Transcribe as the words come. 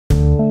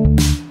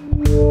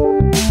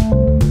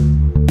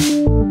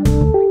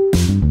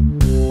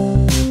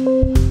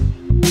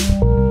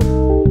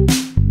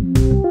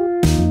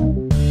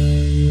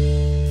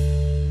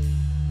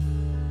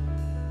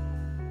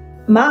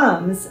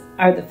Moms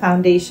are the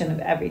foundation of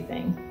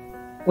everything.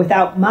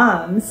 Without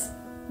moms,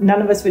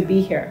 none of us would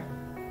be here.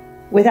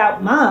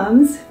 Without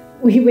moms,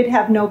 we would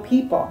have no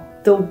people.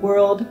 The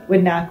world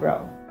would not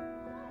grow.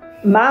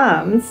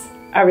 Moms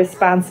are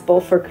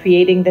responsible for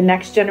creating the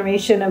next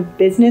generation of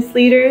business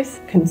leaders,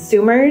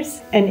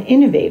 consumers, and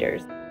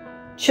innovators.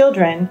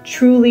 Children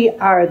truly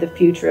are the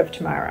future of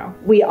tomorrow.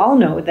 We all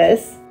know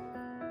this.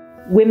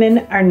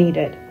 Women are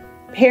needed.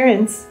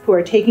 Parents who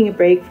are taking a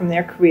break from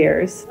their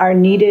careers are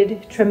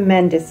needed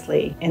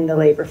tremendously in the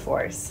labor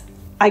force.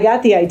 I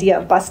got the idea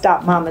of bus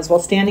stop mamas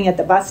while standing at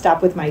the bus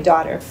stop with my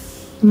daughter.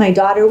 My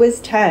daughter was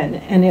 10,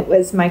 and it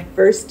was my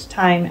first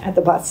time at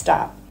the bus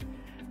stop.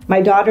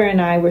 My daughter and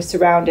I were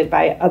surrounded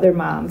by other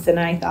moms, and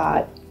I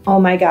thought, oh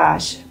my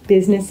gosh,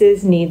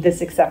 businesses need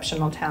this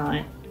exceptional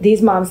talent.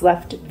 These moms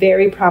left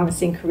very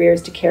promising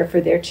careers to care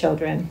for their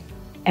children,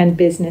 and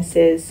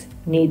businesses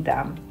need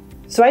them.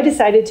 So I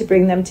decided to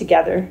bring them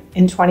together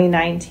in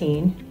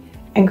 2019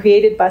 and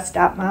created Bus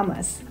Stop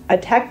Mamas, a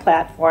tech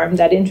platform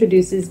that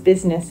introduces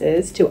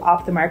businesses to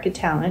off-the-market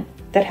talent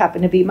that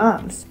happen to be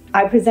moms.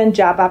 I present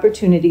job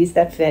opportunities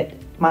that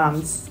fit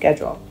moms'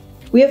 schedule.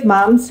 We have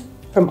moms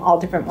from all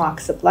different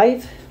walks of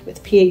life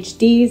with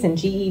PhDs and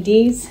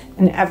GEDs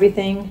and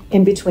everything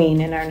in between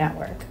in our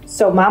network.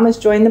 So mamas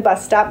join the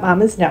Bus Stop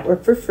Mamas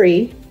network for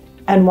free,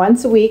 and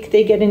once a week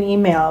they get an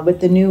email with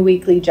the new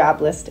weekly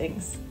job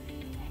listings.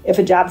 If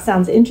a job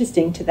sounds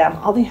interesting to them,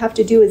 all they have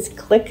to do is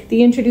click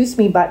the Introduce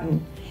Me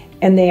button,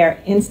 and they are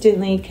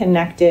instantly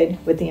connected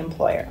with the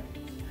employer.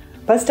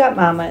 Bus Stop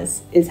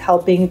Mamas is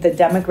helping the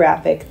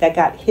demographic that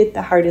got hit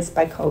the hardest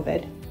by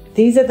COVID.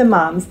 These are the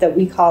moms that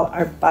we call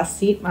our bus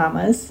seat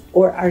mamas,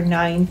 or our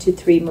 9 to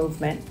 3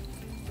 movement.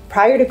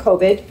 Prior to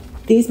COVID,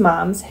 these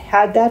moms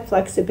had that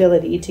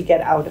flexibility to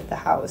get out of the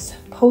house.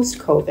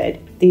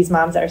 Post-COVID, these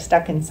moms are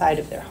stuck inside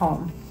of their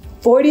home.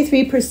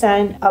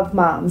 43% of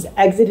moms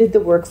exited the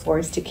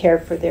workforce to care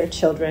for their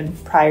children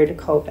prior to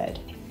COVID.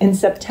 In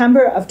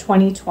September of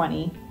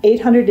 2020,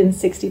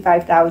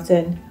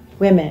 865,000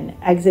 women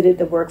exited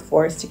the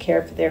workforce to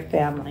care for their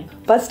family.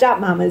 Bus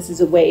Stop Mamas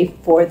is a way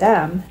for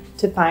them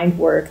to find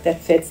work that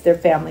fits their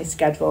family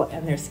schedule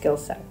and their skill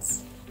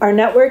sets. Our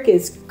network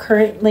is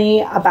currently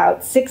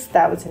about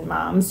 6,000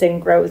 moms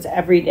and grows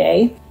every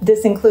day.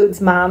 This includes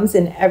moms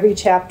in every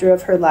chapter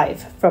of her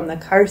life, from the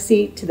car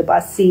seat to the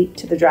bus seat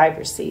to the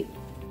driver's seat.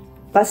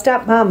 Bus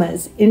Stop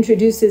Mamas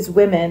introduces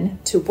women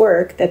to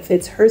work that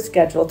fits her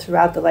schedule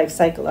throughout the life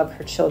cycle of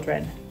her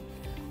children.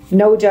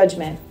 No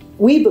judgment.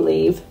 We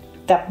believe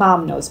that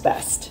mom knows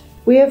best.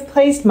 We have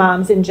placed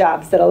moms in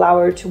jobs that allow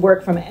her to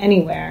work from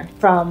anywhere,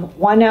 from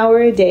 1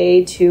 hour a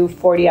day to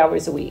 40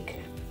 hours a week.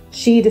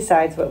 She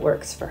decides what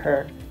works for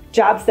her.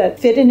 Jobs that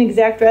fit an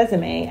exact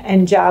resume,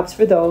 and jobs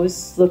for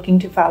those looking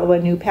to follow a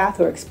new path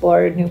or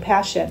explore a new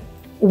passion.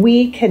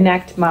 We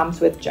connect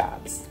moms with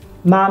jobs.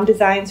 Mom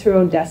designs her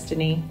own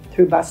destiny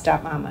through Bus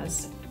Stop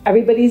Mamas.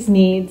 Everybody's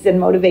needs and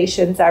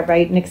motivations are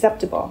right and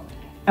acceptable,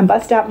 and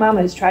Bus Stop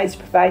Mamas tries to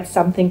provide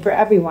something for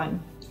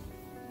everyone.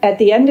 At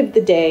the end of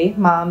the day,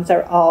 moms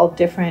are all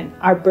different.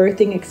 Our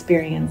birthing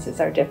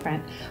experiences are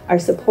different. Our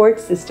support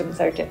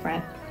systems are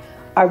different.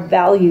 Our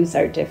values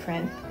are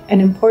different.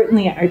 And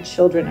importantly, our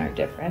children are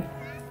different.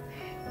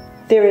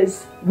 There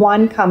is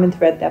one common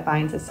thread that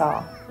binds us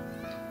all.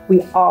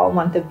 We all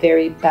want the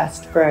very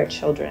best for our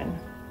children.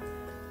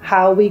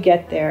 How we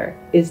get there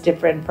is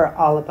different for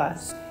all of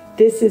us.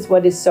 This is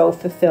what is so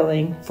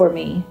fulfilling for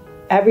me.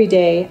 Every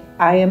day,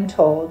 I am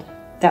told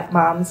that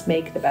moms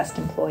make the best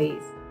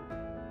employees.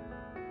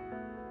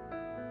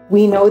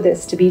 We know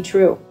this to be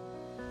true.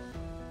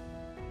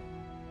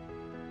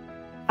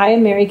 I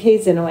am Kay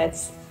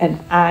Ziniewicz, and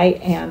I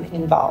am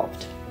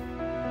involved.